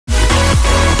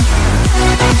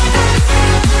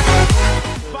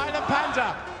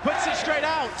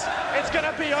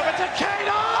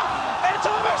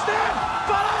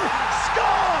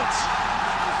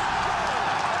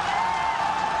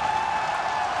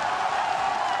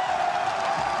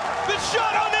The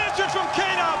shot unanswered from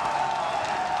K-Dub.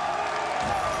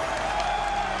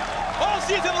 All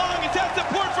season long, it's had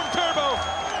support from Turbo.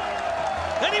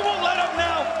 And he won't let up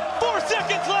now. 4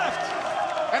 seconds left.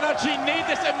 NRG need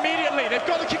this immediately. They've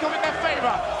got the kick off in their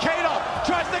favor. K-Dub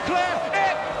tries to clear.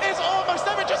 It is almost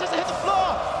there. It just has hit the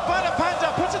floor. Violet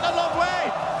Panda puts it a long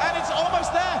way. And it's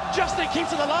almost there. Justin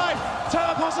keeps it alive.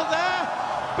 Turbo Postle there.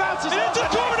 Bounces into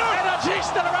the corner. NRG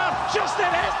still around. Justin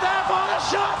is there for the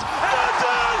shot.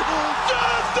 Justin!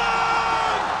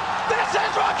 Justin! This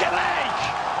is Rocket League!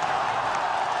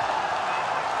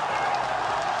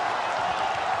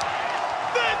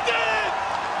 They did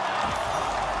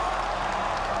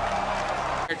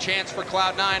it! Chance for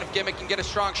Cloud9 if Gimmick can get a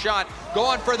strong shot.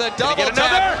 Going for the double get tap.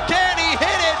 another? Can he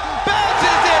hit it?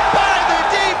 Bounces it by the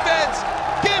defense.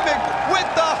 Gimmick with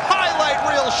the highlight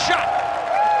reel shot.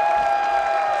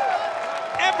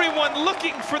 Everyone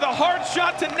looking for the hard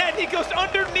shot to net. He goes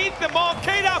underneath them all.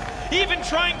 K-Dub even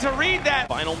trying to read that.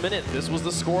 Final minute. This was the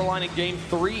scoreline in game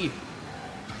 3.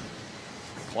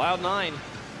 Cloud9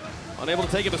 unable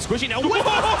to take it, but Squishy now with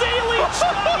a daily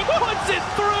shot. He puts it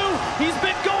through. He's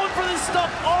been going for this stuff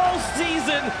all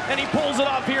season, and he pulls it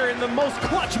off here in the most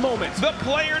clutch moments. The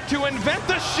player to invent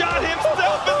the shot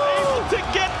himself is able to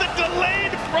get the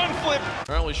delayed front flip.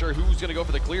 Not really sure who's going to go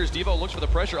for the clears. Devo looks for the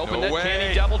pressure. Open No net. way. Can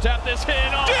he double tap this in?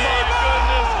 Oh Devo!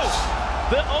 my goodness.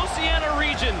 The Oceania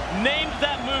region named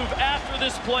that move after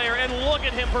this player, and look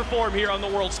at him perform here on the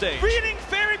world stage. Reading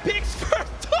Fairy Peak's first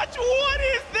touch. What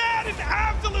is that? An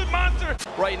absolute monster.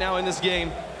 Right now in this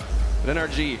game, but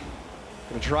NRG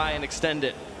gonna try and extend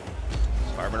it.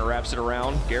 Fireburner wraps it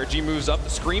around. Garrett G moves up. The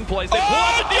screen plays. They pull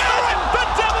out the defense. The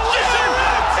demolition.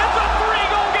 It's a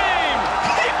 3-goal game.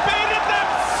 He baited them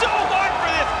so hard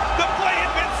for this. The play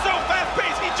had been so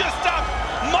fast-paced. He just stopped.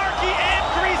 Markey and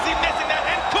Greasy missing that,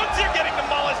 and Cooks here getting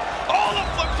demolished. All the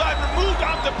flip side removed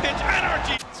off the pitch.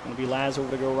 NRG. It's going to be Laz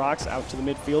over to go rocks out to the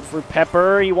midfield for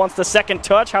Pepper. He wants the second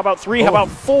touch. How about 3? How about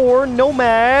 4?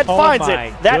 Nomad finds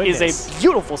it. That is a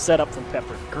beautiful setup from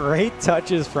Pepper. Great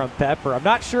touches from Pepper. I'm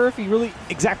not sure if he really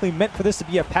exactly meant for this to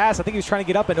be a pass. I think he was trying to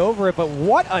get up and over it, but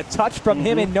what a touch from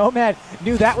him, and Nomad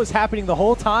knew that was happening the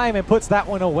whole time and puts that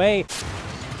one away.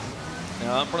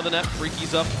 Now in front of the net,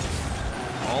 Freaky's up.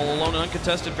 All alone and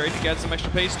uncontested. Fairy Peak adds some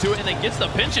extra pace to it and then gets the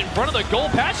pinch in front of the goal.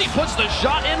 Patchy puts the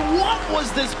shot in. What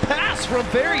was this pass from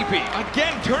Fairy Peak?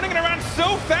 Again, turning it around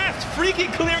so fast. Freaky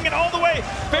clearing it all the way.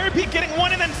 Fairy Peak getting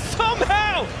one, and then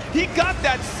somehow he got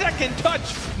that second touch.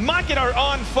 Mocket are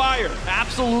on fire.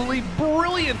 Absolutely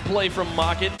brilliant play from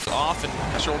Mocket. Off, and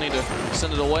Asher will need to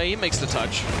send it away. He makes the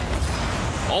touch.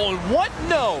 Oh, what?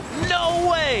 No. No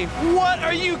way. What?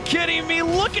 Are you kidding me?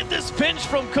 Look at this pinch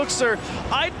from Cookser.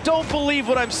 I don't believe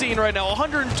what I'm seeing right now.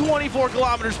 124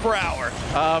 kilometers per hour.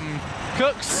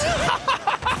 Cooks,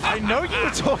 I know you were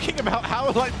talking about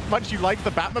how much you like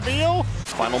the Batmobile.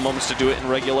 Final moments to do it in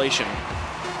regulation.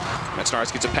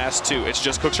 Metznaris gets a pass too. It's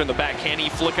just Cookser in the back. Can he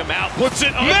flick him out? Puts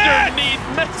it underneath.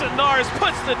 Metznaris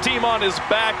puts the team on his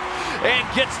back and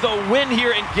gets the win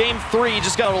here in game 3.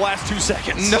 Just got the last 2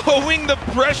 seconds. Knowing the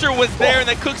pressure was there and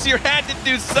that Cooksier had to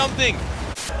do something.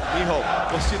 Miho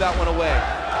will see that one away.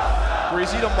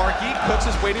 Greasy to Markey. Cooks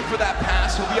is waiting for that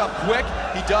pass. He'll be up quick.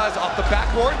 He does off the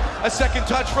backboard. A second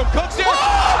touch from Cookser. Oh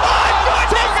my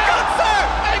goodness! Cookser!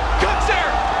 And Cookser!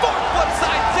 4 flip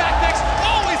side tactics.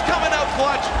 Always coming out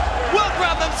clutch. Will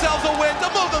grab themselves a win to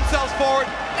move themselves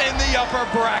forward in the upper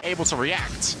bracket. Able to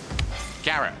react.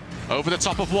 Garrett over the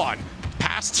top of 1.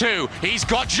 Pass 2. He's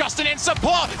got Justin in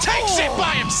support. Takes it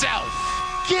by himself.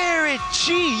 Garrett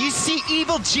G, you see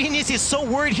Evil Genius is so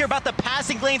worried here about the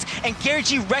passing lanes, and Garrett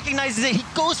G recognizes it. He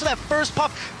goes for that first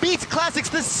pop, beats Classics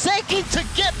the second to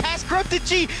get past Corrupted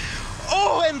G.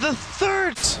 Oh, and the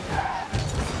third.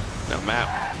 Now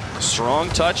Matt, strong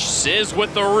touch. Sizz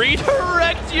with the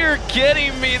redirect. You're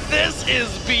kidding me. This is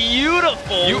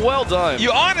beautiful. Well done.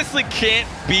 You honestly can't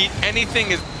beat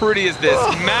anything as pretty as this.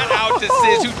 Matt out to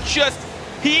Sizz,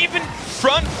 who he even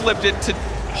front flipped it to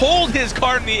hold his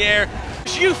car in the air.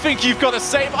 You think you've got a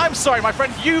save? I'm sorry, my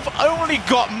friend. You've only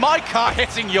got my car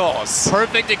hitting yours.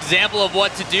 Perfect example of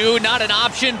what to do. Not an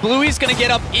option. Bluey's going to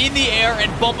get up in the air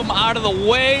and bump him out of the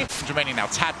way. Remaining now,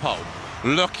 Tadpole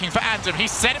looking for Andem. He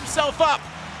set himself up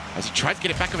as he tried to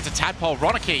get it back over to Tadpole.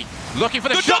 Ronicky looking for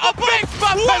the shot. A big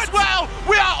bump as well.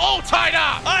 We are all tied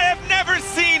up. I have never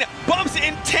seen bumps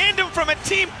in tandem from a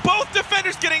team. Both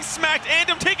defenders getting smacked.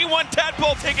 Andem taking one,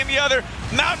 Tadpole taking the other.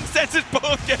 Mountain Senses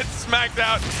both get smacked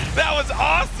out. That was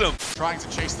awesome. Trying to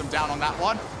chase them down on that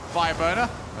one. Fireburner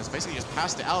has basically just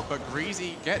passed it out, but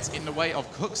Greasy gets in the way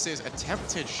of Cooks'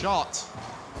 attempted shot.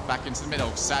 Back into the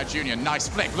middle. Sad Jr. Nice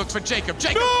flick. Looks for Jacob.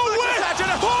 Jacob. No way!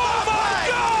 Oh my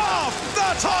God!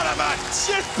 the tournament!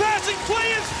 This passing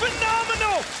play is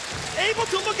phenomenal! Able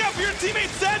to look out for your teammate,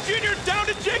 Sad Jr. down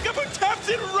to Jacob, who taps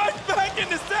it right back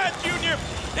into Sad Jr.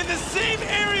 in the same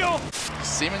aerial.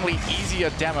 Seemingly easier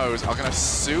demos are going to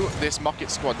suit this Mocket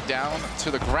squad down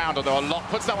to the ground, although a lot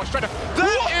puts that one straight up.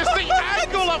 That is the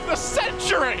angle of the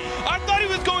century! I thought he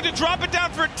was going to drop it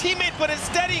down for a teammate, but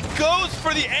instead he goes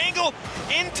for the angle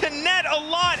into net. A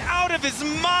lot out of his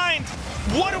mind.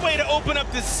 What a way to open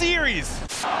up this series.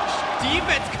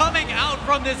 Defense coming out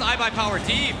from this iBuyPower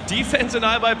team. Defense and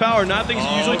iBuyPower, not things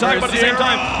you usually talk about at the same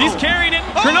time. He's carrying it.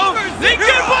 They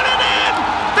can put it in!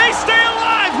 They stay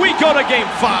alive! We go to game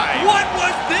 5. What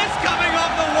was this coming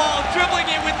off the wall? Dribbling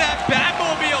it with that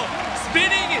Batmobile,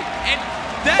 spinning it, and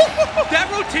that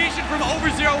rotation from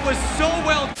Overzero was so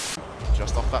well.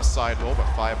 Just off that side wall, but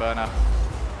Fireburner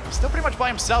still pretty much by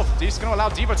himself. He's going to allow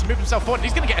Devo to move himself forward.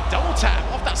 He's going to get a double tap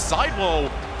off that side wall.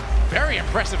 Very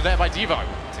impressive there by Devo.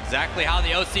 It's exactly how the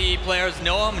OCE players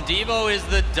know him. Devo is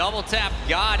the double tap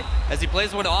god as he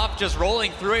plays one off, just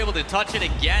rolling through, able to touch it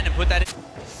again and put that in.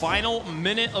 Final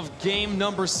minute of game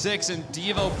number 6, and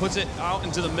Devo puts it out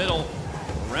into the middle.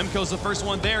 Remco's the first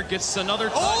one there, gets another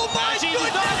touch. Oh my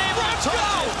goodness, Remco!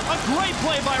 A great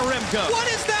play by Remco. What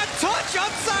is that touch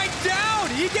upside down?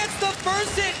 He gets the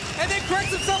first hit and then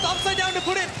corrects himself upside down to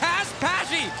put it past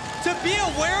Pashy. To be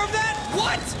aware of that?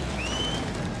 What?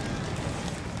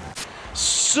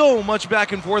 So much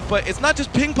back and forth, but it's not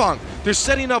just ping pong. They're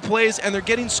setting up plays and they're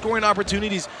getting scoring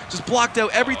opportunities. Just blocked out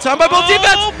every time by both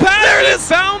defense. There it is.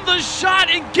 Found the shot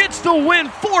and gets the win.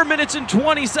 4 minutes and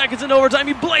 20 seconds in overtime.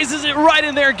 He blazes it right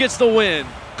in there and gets the win.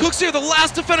 Cooks here, the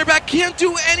last defender back, can't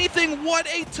do anything. What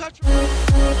a touch.